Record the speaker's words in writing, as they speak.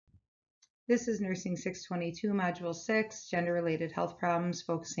This is Nursing 622, Module 6, Gender-Related Health Problems,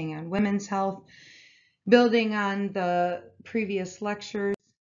 focusing on women's health. Building on the previous lectures,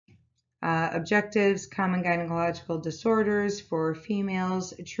 objectives, common gynecological disorders for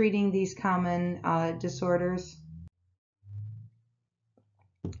females, treating these common disorders.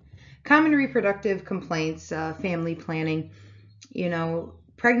 Common reproductive complaints, family planning.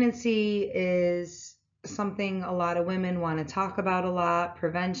 Pregnancy is something a lot of women want to talk about a lot,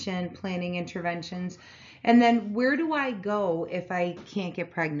 prevention, planning interventions. And then where do I go if I can't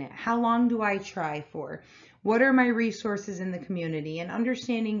get pregnant? How long do I try for? What are my resources in the community? And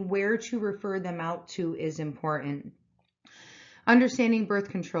understanding where to refer them out to is important. Understanding birth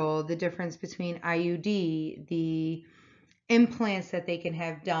control, the difference between IUD, the implants that they can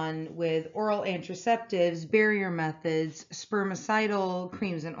have done with oral contraceptives, barrier methods, spermicidal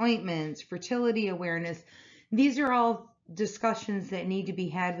creams and ointments, fertility awareness. These are all discussions that need to be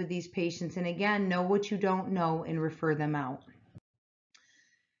had with these patients. And again, know what you don't know and refer them out.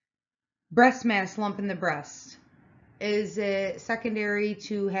 Breast mass, lump in the breast. Is it secondary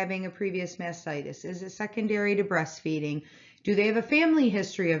to having a previous mastitis? Is it secondary to breastfeeding? Do they have a family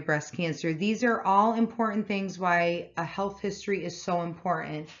history of breast cancer? These are all important things why a health history is so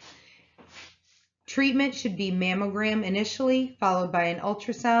important. Treatment should be mammogram initially, followed by an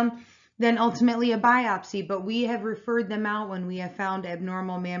ultrasound, then ultimately a biopsy, but we have referred them out when we have found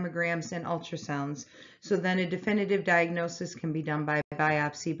abnormal mammograms and ultrasounds. So then a definitive diagnosis can be done by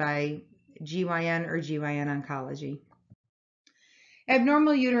biopsy by GYN or GYN oncology.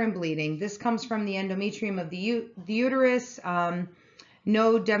 Abnormal uterine bleeding. This comes from the endometrium of the uterus.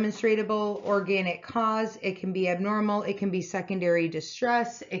 No demonstrable organic cause. It can be abnormal. It can be secondary to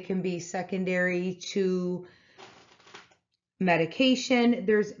stress. It can be secondary to medication.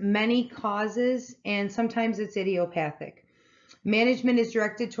 There's many causes, and sometimes it's idiopathic. Management is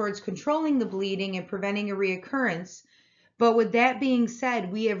directed towards controlling the bleeding and preventing a reoccurrence. But with that being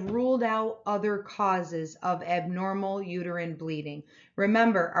said, we have ruled out other causes of abnormal uterine bleeding.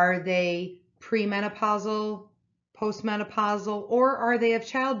 Remember, are they premenopausal, postmenopausal, or are they of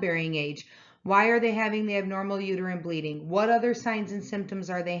childbearing age? Why are they having the abnormal uterine bleeding? What other signs and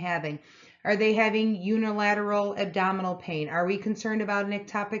symptoms are they having? Are they having unilateral abdominal pain? Are we concerned about an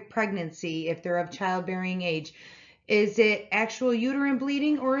ectopic pregnancy if they're of childbearing age? Is it actual uterine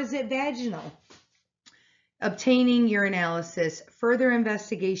bleeding or is it vaginal? Obtaining urinalysis. Further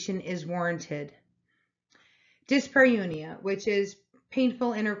investigation is warranted. Dyspareunia, which is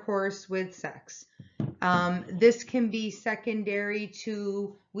painful intercourse with sex. This can be secondary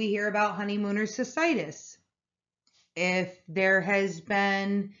to, we hear about honeymooner cystitis. If there has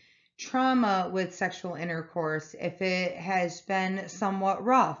been trauma with sexual intercourse, if it has been somewhat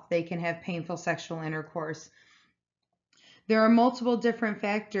rough, they can have painful sexual intercourse. There are multiple different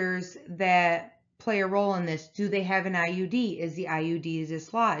factors that play a role in this. Do they have an IUD? Is the IUD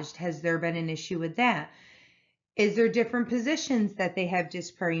dislodged? Has there been an issue with that? Is there different positions that they have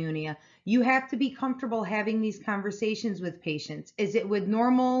dyspareunia? You have to be comfortable having these conversations with patients. Is it with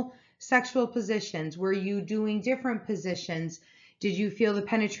normal sexual positions? Were you doing different positions? Did you feel the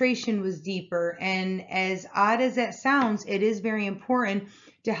penetration was deeper? And as odd as that sounds, it is very important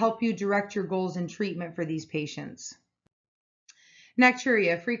to help you direct your goals in treatment for these patients.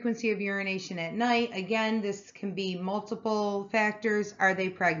 Nocturia, frequency of urination at night. Again, this can be multiple factors. Are they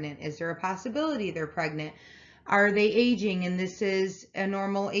pregnant? Is there a possibility they're pregnant? Are they aging? And this is a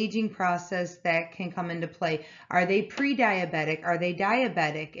normal aging process that can come into play. Are they pre-diabetic? Are they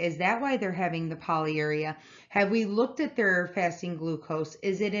diabetic? Is that why they're having the polyuria? Have we looked at their fasting glucose?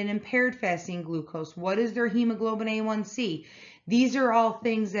 Is it an impaired fasting glucose? What is their hemoglobin A1C? These are all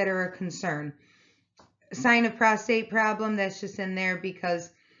things that are a concern. Sign of prostate problem, that's just in there because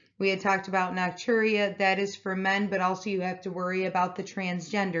we had talked about nocturia. That is for men, but also you have to worry about the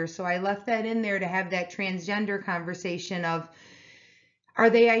transgender. So I left that in there to have that transgender conversation of, are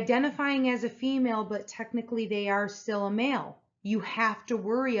they identifying as a female, but technically they are still a male? You have to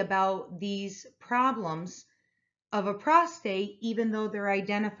worry about these problems of a prostate, even though they're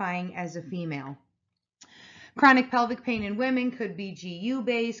identifying as a female. Chronic pelvic pain in women could be GU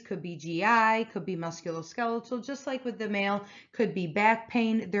based, could be GI, could be musculoskeletal, just like with the male, could be back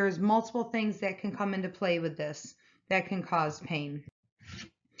pain. There's multiple things that can come into play with this that can cause pain.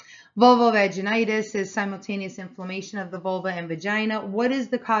 Vulvovaginitis is simultaneous inflammation of the vulva and vagina. What is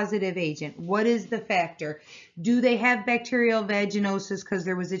the causative agent? What is the factor? Do they have bacterial vaginosis because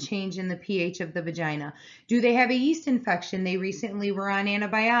there was a change in the pH of the vagina? Do they have a yeast infection? They recently were on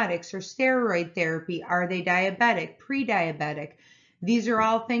antibiotics or steroid therapy. Are they diabetic, pre-diabetic? These are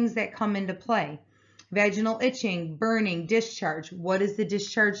all things that come into play. Vaginal itching, burning, discharge. What does the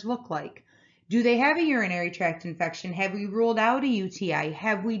discharge look like? Do they have a urinary tract infection? Have we ruled out a UTI?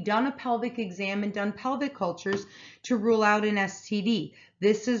 Have we done a pelvic exam and done pelvic cultures to rule out an STD?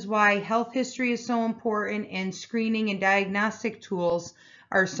 This is why health history is so important, and screening and diagnostic tools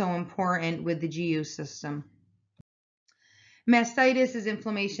are so important with the GU system. Mastitis is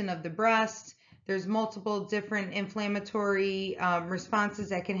inflammation of the breast. There's multiple different inflammatory responses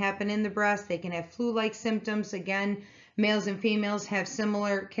that can happen in the breast. They can have flu-like symptoms. Again, males and females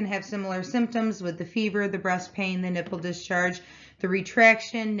can have similar symptoms with the fever, the breast pain, the nipple discharge, the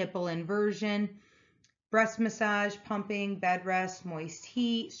retraction, nipple inversion, breast massage, pumping, bed rest, moist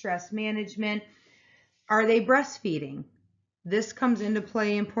heat, stress management. Are they breastfeeding? This comes into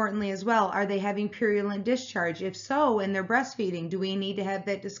play importantly as well. Are they having purulent discharge? If so, and they're breastfeeding, do we need to have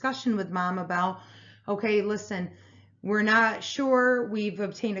that discussion with mom about, okay, listen, we're not sure, we've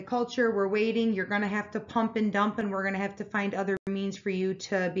obtained a culture, we're waiting, you're going to have to pump and dump, and we're going to have to find other means for you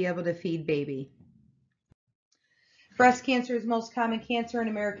to be able to feed baby. Breast cancer is most common cancer in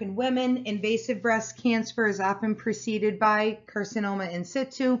American women. Invasive breast cancer is often preceded by carcinoma in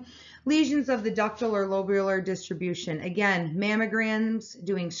situ, lesions of the ductal or lobular distribution. Again, mammograms,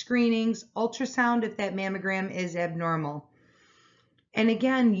 doing screenings, ultrasound if that mammogram is abnormal. And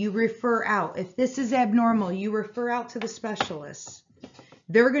again, you refer out. If this is abnormal, you refer out to the specialists.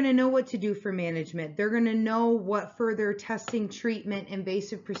 They're going to know what to do for management. They're going to know what further testing, treatment,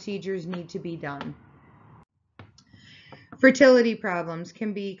 invasive procedures need to be done. Fertility problems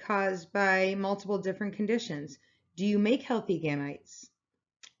can be caused by multiple different conditions. Do you make healthy gametes?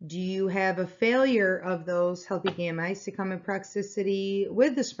 Do you have a failure of those healthy gametes to come in praxicity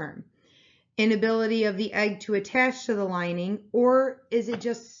with the sperm? Inability of the egg to attach to the lining, or is it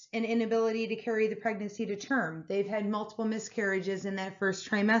just an inability to carry the pregnancy to term? They've had multiple miscarriages in that first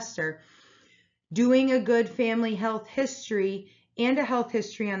trimester. Doing a good family health history and a health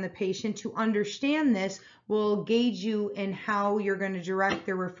history on the patient to understand this will gauge you in how you're going to direct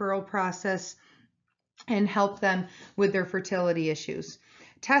their referral process and help them with their fertility issues.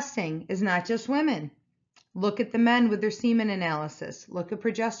 Testing is not just women. Look at the men with their semen analysis. Look at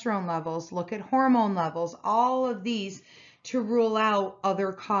progesterone levels. Look at hormone levels. All of these to rule out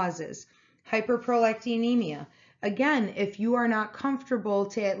other causes. Hyperprolactinemia. Again, if you are not comfortable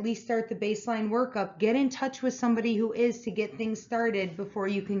to at least start the baseline workup, get in touch with somebody who is to get things started before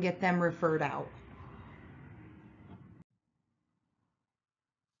you can get them referred out.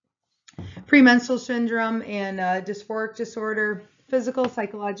 Premenstrual syndrome and dysphoric disorder, physical,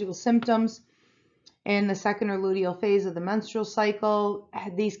 psychological symptoms in the second or luteal phase of the menstrual cycle.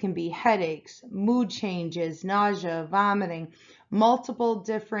 These can be headaches, mood changes, nausea, vomiting. Multiple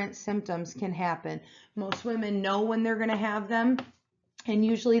different symptoms can happen. Most women know when they're going to have them, and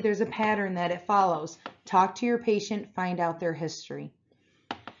usually there's a pattern that it follows. Talk to your patient, find out their history.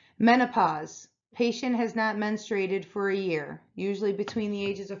 Menopause. Patient has not menstruated for a year, usually between the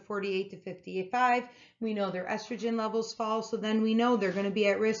ages of 48 to 55. We know their estrogen levels fall, so then we know they're going to be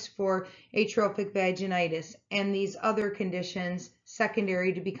at risk for atrophic vaginitis and these other conditions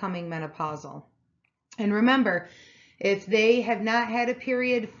secondary to becoming menopausal. And remember, if they have not had a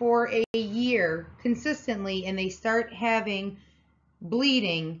period for a year consistently and they start having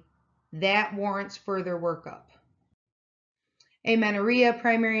bleeding, that warrants further workup. Amenorrhea,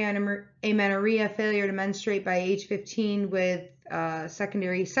 primary amenorrhea, failure to menstruate by age 15 with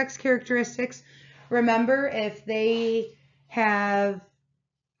secondary sex characteristics. Remember, if they have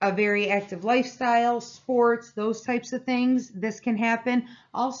a very active lifestyle, sports, those types of things, this can happen.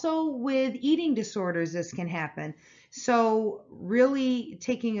 Also with eating disorders, this can happen. So really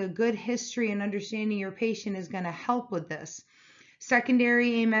taking a good history and understanding your patient is going to help with this.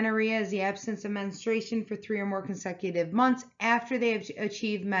 Secondary amenorrhea is the absence of menstruation for 3 or more consecutive months after they have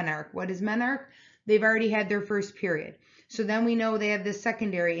achieved menarche. What is menarche? They've already had their first period. So then we know they have this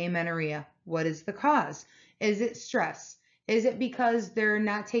secondary amenorrhea. What is the cause? Is it stress? Is it because they're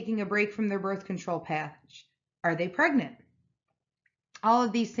not taking a break from their birth control patch? Are they pregnant? All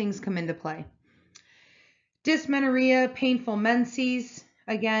of these things come into play. Dysmenorrhea, painful menses.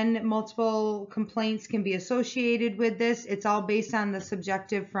 Again, multiple complaints can be associated with this. It's all based on the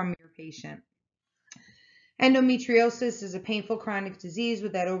subjective from your patient. Endometriosis is a painful chronic disease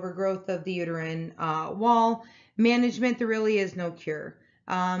with that overgrowth of the uterine wall. Management, there really is no cure.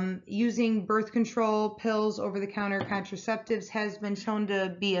 Using birth control pills, over-the-counter contraceptives has been shown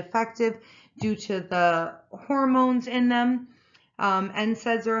to be effective due to the hormones in them.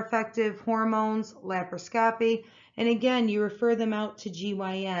 NSAIDs are effective, hormones, laparoscopy. And again, you refer them out to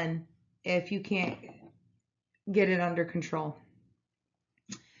GYN if you can't get it under control.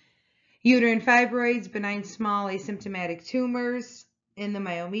 Uterine fibroids, benign small asymptomatic tumors. in the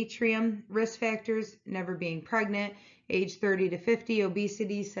myometrium. Risk factors: never being pregnant, age 30 to 50,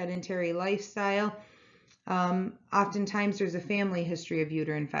 obesity, sedentary lifestyle. Oftentimes there's a family history of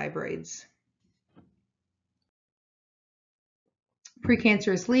uterine fibroids.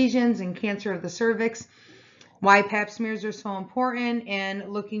 Precancerous lesions and cancer of the cervix. Why pap smears are so important,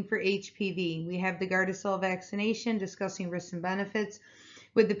 and looking for HPV. We have the Gardasil vaccination, discussing risks and benefits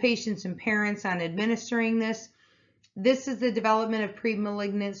with the patients and parents on administering this. This is the development of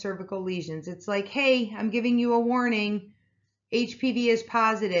pre-malignant cervical lesions. It's like, hey, I'm giving you a warning. HPV is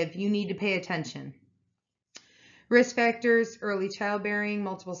positive. You need to pay attention. Risk factors: early childbearing,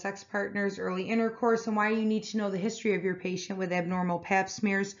 multiple sex partners, early intercourse, and why you need to know the history of your patient with abnormal pap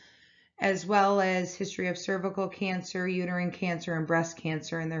smears, as well as history of cervical cancer, uterine cancer, and breast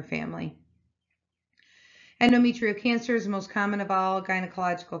cancer in their family. Endometrial cancer is the most common of all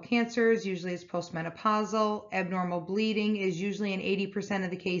gynecological cancers. Usually it's postmenopausal. Abnormal bleeding is usually in 80%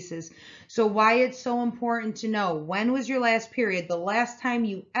 of the cases. So why it's so important to know: when was your last period? The last time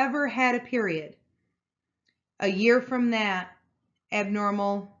you ever had a period. A year from that,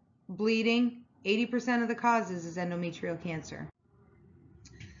 abnormal bleeding, 80% of the causes is endometrial cancer.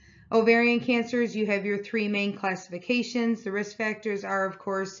 Ovarian cancers, you have your three main classifications. The risk factors are, of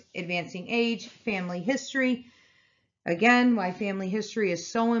course, advancing age, family history. Again, why family history is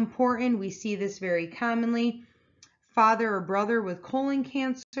so important. We see this very commonly. Father or brother with colon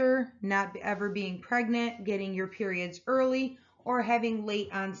cancer, not ever being pregnant, getting your periods early, or having late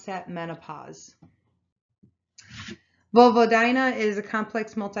onset menopause. Vulvodynia is a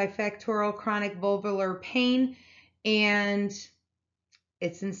complex multifactorial chronic vulvar pain, and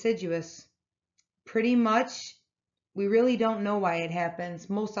it's insidious. Pretty much, we really don't know why it happens.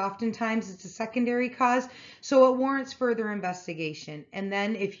 Most oftentimes it's a secondary cause, so it warrants further investigation. And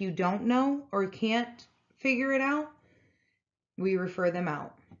then if you don't know or can't figure it out, we refer them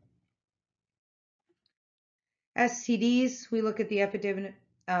out. STDs, we look at the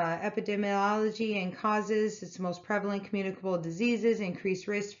epidemiology and causes. It's the most prevalent communicable diseases, increased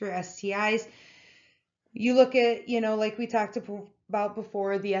risk for STIs. You look at, like we talked about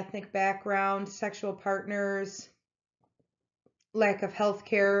before, the ethnic background, sexual partners, lack of health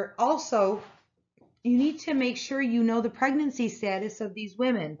care. Also, you need to make sure you know the pregnancy status of these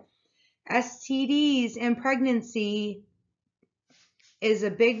women. STDs and pregnancy is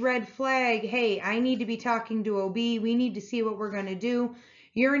a big red flag. Hey, I need to be talking to OB. We need to see what we're going to do.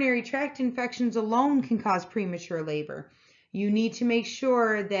 Urinary tract infections alone can cause premature labor. You need to make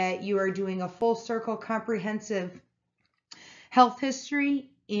sure that you are doing a full circle comprehensive health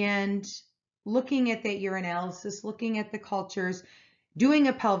history and looking at that urinalysis, looking at the cultures, doing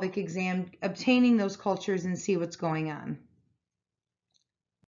a pelvic exam, obtaining those cultures, and see what's going on.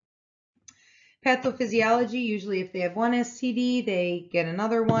 Pathophysiology, usually if they have one STD, they get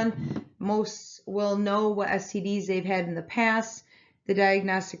another one. Most will know what STDs they've had in the past. The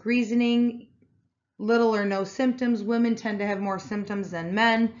diagnostic reasoning: little or no symptoms. Women tend to have more symptoms than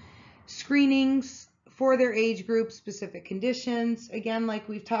men. Screenings for their age group, specific conditions. Again, like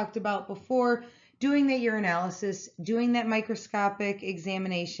we've talked about before, doing that urinalysis, doing that microscopic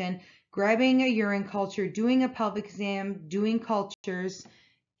examination, grabbing a urine culture, doing a pelvic exam, doing cultures,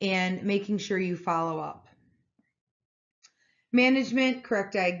 and making sure you follow up. Management: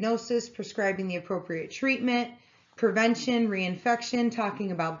 correct diagnosis, prescribing the appropriate treatment. Prevention: reinfection,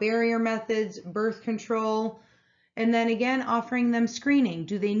 talking about barrier methods, birth control, and then again offering them screening.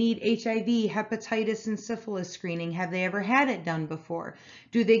 Do they need HIV, hepatitis, and syphilis screening? Have they ever had it done before?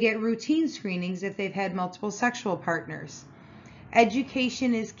 Do they get routine screenings if they've had multiple sexual partners?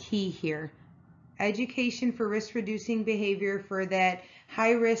 Education is key here. Education for risk reducing behavior for that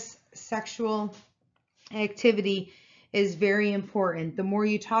high risk sexual activity is very important. The more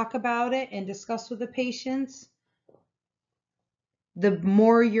you talk about it and discuss with the patients, the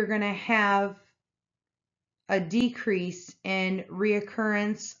more you're going to have a decrease in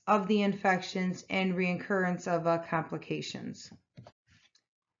reoccurrence of the infections and reoccurrence of complications.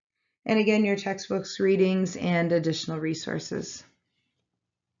 And again, your textbooks, readings, and additional resources.